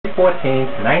14th,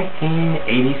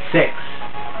 1986.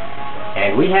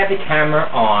 And we have the camera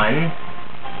on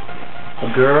a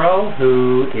girl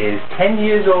who is 10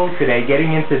 years old today,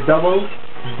 getting into double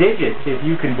digits, if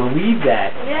you can believe that.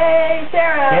 Yay,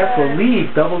 Sharon! Can't believe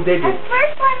double digits. And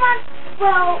first time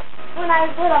when I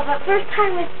was little, but first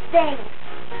time with things.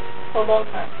 For a long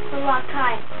time. For a long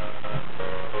time.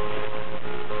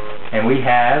 And we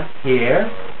have here,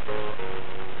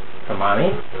 for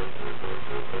Mommy,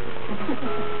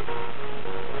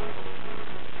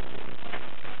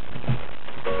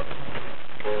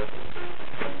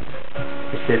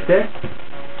 your sister.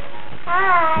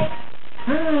 Hi.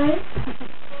 Hi.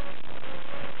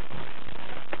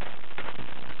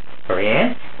 For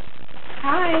Aunt.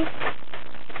 Hi.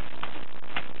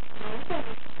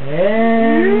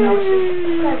 And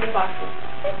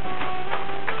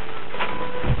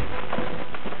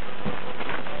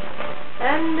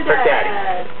And the for dad.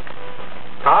 Daddy.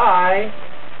 Hi.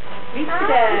 Meet the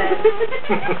dad.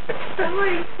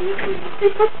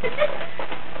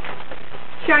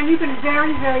 Sharon, you've been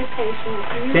very, very patient.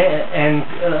 And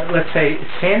let's say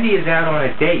Sandy is out on a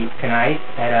date tonight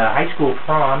at a high school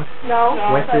prom. No,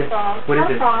 What's it's it? not prom. What is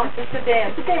Not it? prom. It's a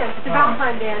dance. It's a dance. It's a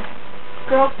Valentine dance.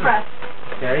 Girls press.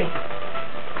 Okay.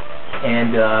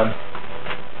 And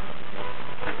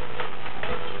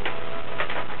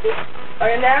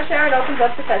Okay, now Sharon opens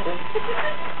up the presents.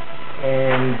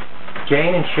 and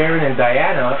Jane and Sharon and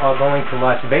Diana are going to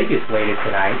Las Vegas later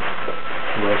tonight,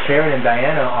 where Sharon and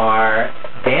Diana are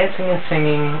dancing and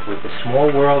singing with the Small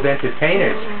World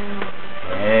Entertainers.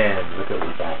 And look what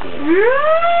we got here.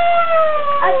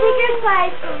 A bigger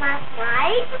size from last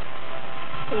night.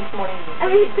 This morning.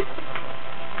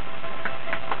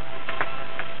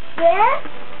 This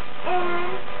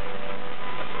and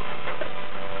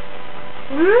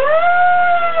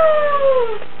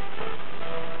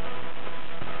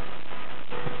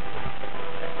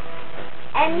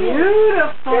and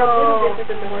Beautiful. There are little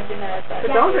differences in the ones you had. But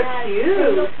those are They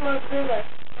cute. look more bluer.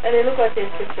 And they look like this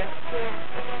picture.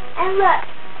 Yeah. And look.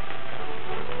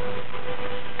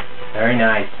 Very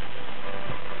nice.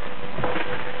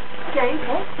 Jane,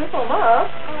 oh, simple enough.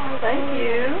 Oh, Thank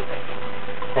you.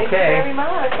 Thank you Okay. very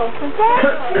much. Oh,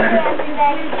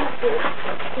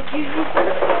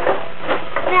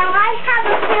 Now I have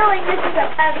a feeling this is a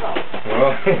puzzle.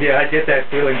 Well, yeah, I get that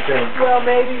feeling too. well,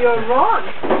 maybe you're wrong.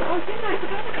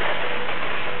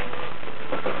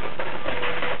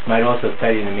 Might also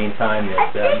tell you in the meantime A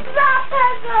that jigsaw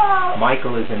puzzle.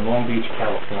 Michael is in Long Beach,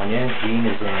 California. Jean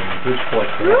is in Bridgeport,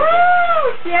 Connecticut.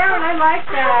 Woo! Sharon, I like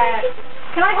that.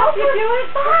 Can I help you do it?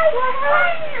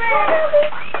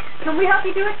 500. Can we help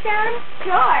you do it, Sharon?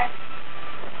 Sure.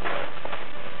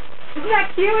 Isn't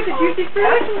that cute with the juicy fruit?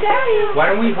 That's from Daddy.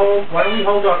 Why don't we hold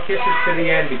our kisses to the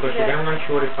end because we're gonna run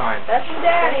short of time. That's from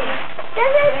Daddy. This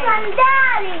is from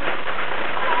Daddy.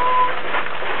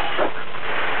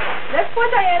 Next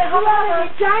one, Diana. How about A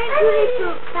giant booty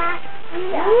fruit back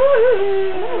here.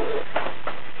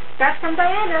 That's from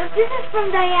Diana. This is from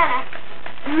Diana.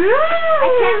 I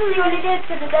can't see what it is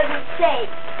because it doesn't say.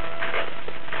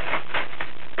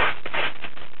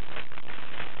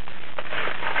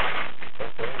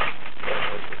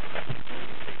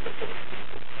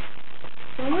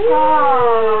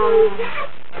 Oh.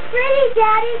 That's pretty,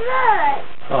 Daddy. Look.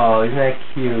 Oh, isn't that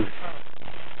cute?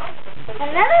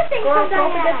 Another thing Girl, from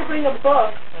don't forget to Diana. bring a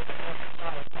book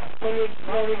when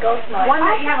we go tonight. One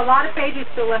that you have a lot of pages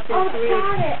still left in Oh, to read.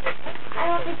 got it. I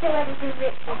don't think you'll ever be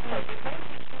rich with me.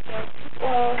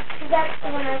 Well, that's the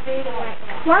one I'm reading right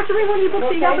now. Why don't you read one of your books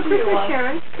that you got for Christmas,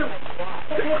 Sharon? So, The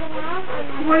bigger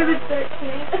one? one of the 13.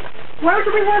 why don't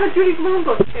you read one of the Judy Blume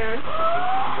books, Sharon?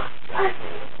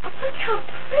 Look how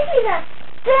pretty that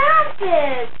staff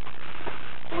is.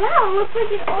 Wow, it looks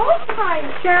like an old time.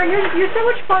 Sharon, you're so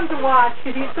much fun to watch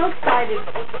because you're so excited.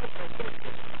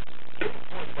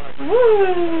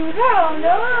 Ooh, how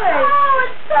nice! Oh,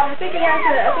 it's so I think it has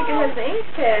the ink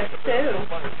tabs too.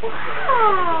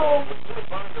 Wow.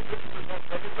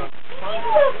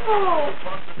 Beautiful.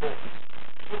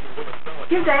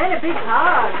 Give Diana a big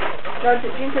hug. No,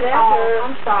 Jean today. Oh,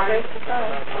 I'm sorry.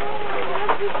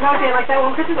 No, okay, like that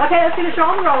one. Christmas. Okay, let's do the show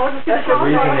on the road. Let's do the show The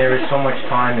on the road. reason there is so much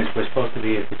time is we're supposed to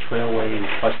be at the Trailways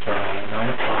bus terminal at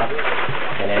 9 o'clock,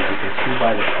 and as you can see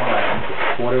by the time,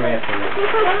 it's 8:45.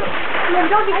 Yeah,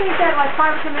 don't you think that like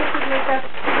 5 or 10 minutes would make that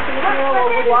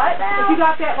or what? If you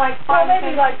got that like 5 or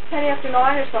 10, like 10 after 9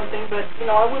 or something, but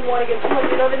you know, I wouldn't want to get too much.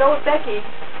 You never know with Becky.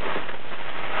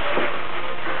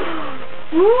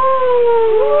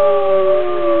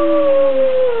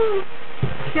 Ooh!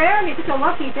 Sharon, you're just a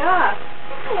lucky duck.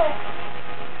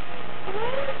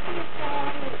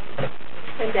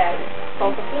 And Daddy.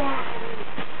 Both of them. Yeah.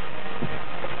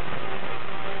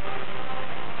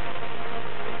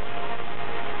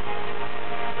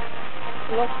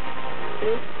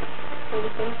 too? Where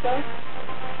the things go?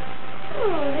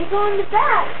 Ooh, they go in the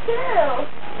back, too.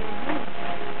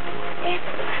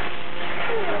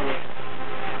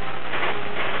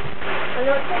 I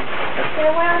don't think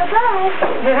they're wearing a bus.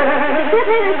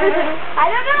 I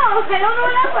don't know. I don't know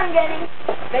what else I'm getting.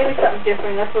 Maybe something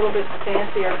different. That's a little bit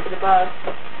fancier for the bus.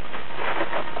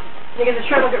 Because the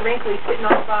shirt will get wrinkly sitting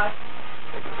on the bus.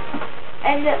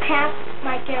 And the pants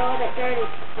might get a little bit dirty,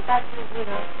 but that's, you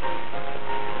know.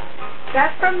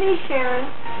 That's from me, Sharon.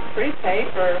 Pretty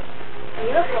paper.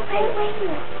 Beautiful paper.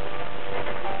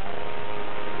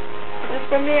 This is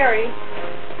from Mary.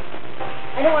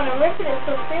 I don't want to rip it. It's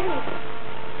so pretty.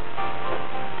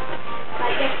 I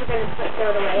guess we're going to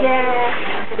throw it away. Yeah.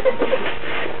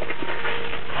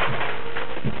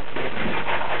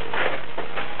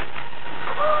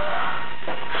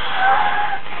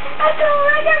 I don't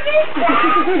like a big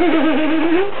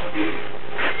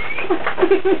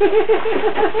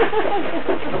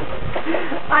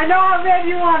I know how bad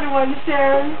you wanted one,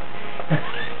 Sharon.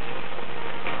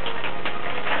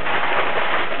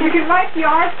 You can write to your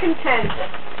heart's content.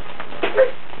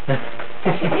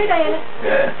 Here, Diana.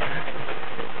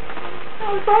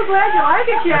 I'm so glad you like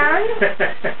it, Sharon.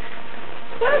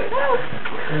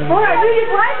 Boy, I knew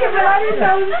you'd like it, but I didn't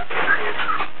know.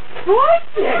 What,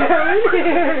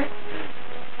 Sharon?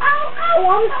 Oh,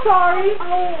 I'm sorry.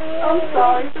 I'm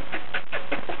sorry.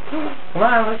 Come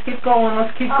on, let's keep going.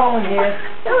 Let's keep going here.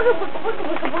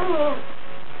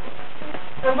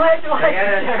 I'm glad you like it,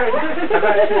 Diana, Sharon. how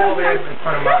about you sit over there in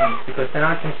front of Mommy, because then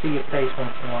I can see your face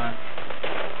once in a while.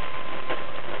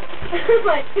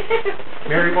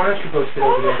 Mary, why don't you go sit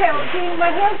over there? Okay, see, my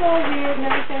hair's all weird and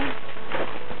everything.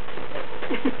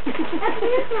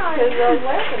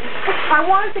 I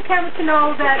wanted the camera to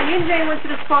know that me and Jane went to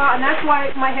the spa, and that's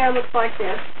why my hair looks like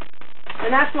this.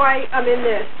 And that's why I'm in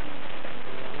this.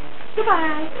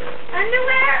 Goodbye.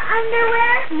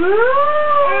 Underwear.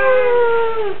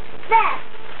 Woo! Vest.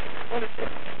 What is this?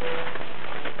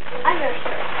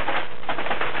 Undershirt.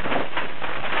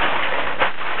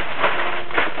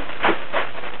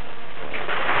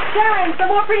 Sharon, some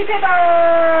more pretty paper!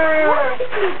 What's the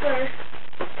paper?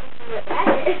 What that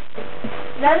is?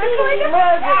 Another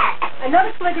calligraphy set.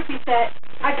 Another calligraphy set.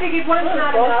 I figured one was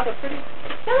not enough.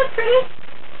 That looks pretty.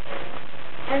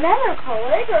 Another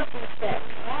calligraphy set.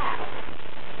 Wow.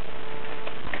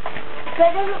 So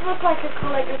it doesn't look like a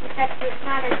calligraphy set, so it's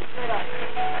not as little.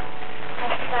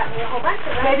 That's got me a whole bunch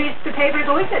of them. Maybe it's the paper to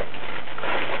go with it.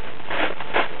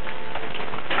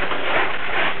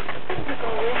 Go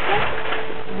with it.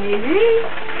 Maybe.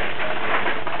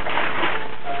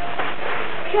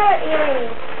 Pure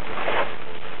earrings.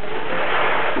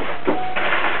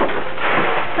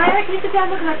 Diana, can you sit down?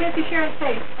 Look, I can't see Sharon's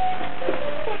face.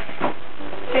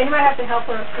 Shane, you might have to help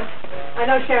her. I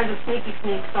know Sharon's a sneaky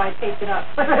sneak, so I taped it up.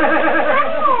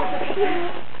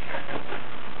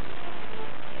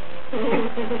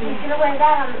 He's gonna wear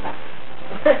that on the bus.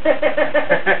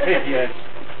 Yes.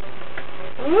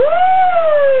 Woo!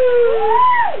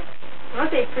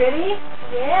 Aren't they pretty?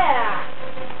 Yeah.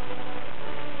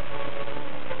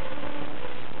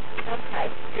 Okay.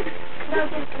 Now I'm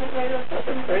just gonna wear those. That's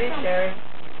pretty, Sharon.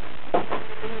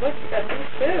 Look, you got these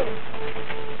too.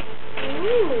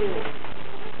 Ooh.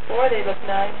 Boy, they look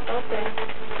nice, don't they?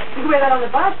 You can wear that on the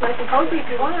bus, nice and cozy if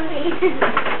you want.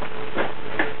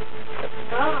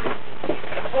 Oh.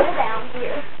 Hold down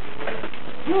here.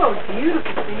 You are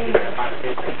beautiful thing.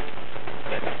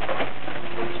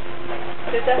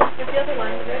 Did the other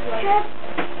line, the red line. Yes.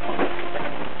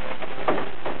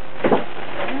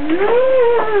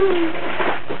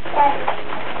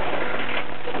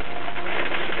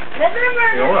 You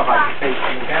don't want to hide your face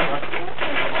from the camera.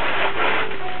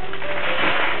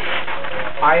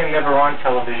 I am never on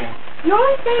television, You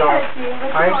always say so that to you, but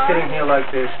I'm you are. sitting here like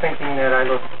this, thinking that I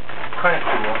look kind of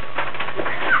cool.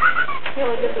 You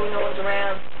only get when no one's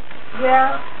around.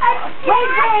 Yeah. Wait,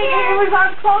 it was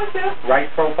on closer. Right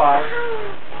profile,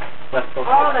 left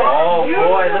profile. Oh, that's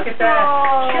boy, look at that.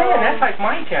 beautiful. Sharon, that's like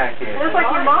my jacket. That's like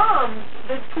your mom.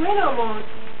 The twin almost.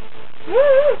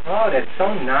 Oh, that's so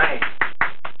nice.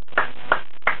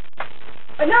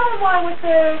 Another one with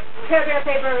the paragraph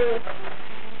paper.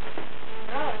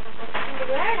 Oh,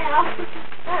 where now?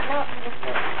 Oh.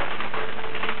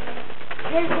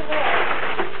 Here's the where.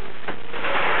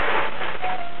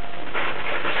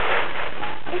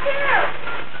 It's here.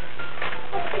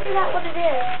 Let's figure out what it is.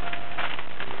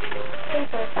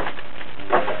 Paper.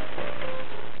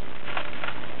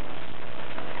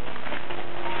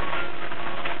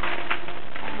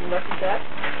 Lucky duck.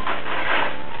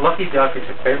 Lucky duck is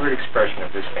a favorite expression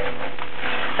of this family.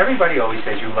 Everybody always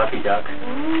says you lucky duck.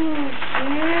 Ooh,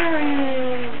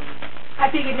 Sharon. I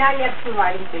figured now you have some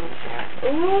writing things, Sharon.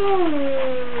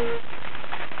 Ooh.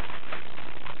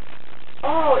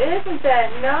 Oh, isn't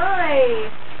that nice?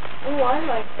 Oh, I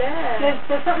like that.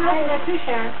 There's something else in there too,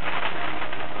 Sharon.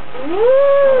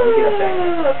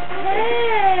 Ooh. A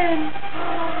pen.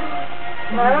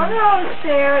 I don't know,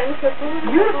 Sharon. It's a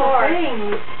beautiful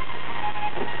thing.